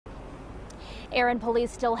Aaron,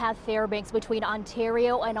 police still have Fairbanks between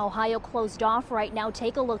Ontario and Ohio closed off right now.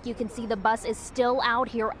 Take a look. You can see the bus is still out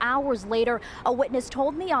here hours later. A witness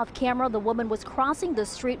told me off camera the woman was crossing the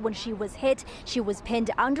street when she was hit. She was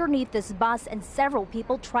pinned underneath this bus and several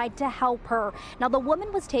people tried to help her. Now, the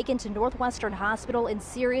woman was taken to Northwestern Hospital in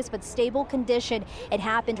serious but stable condition. It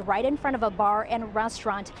happened right in front of a bar and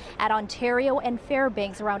restaurant at Ontario and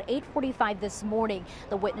Fairbanks around 8:45 this morning.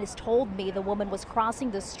 The witness told me the woman was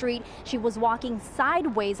crossing the street. She was walking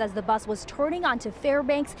sideways as the bus was turning onto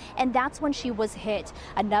Fairbanks, and that's when she was hit.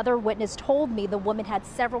 Another witness told me the woman had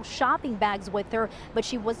several shopping bags with her, but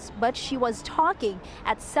she was talking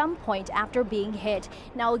at some point after being hit.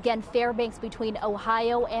 Now again, Fairbanks between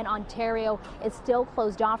Ohio and Ontario is still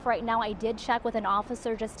closed off right now. I did check with an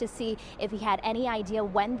officer just to see if he had any idea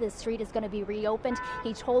when this street is going to be reopened.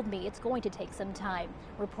 He told me it's going to take some time.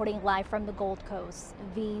 Reporting live from the Gold Coast,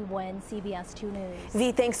 V1 CBS 2 News.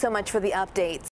 V, thanks so much for the update.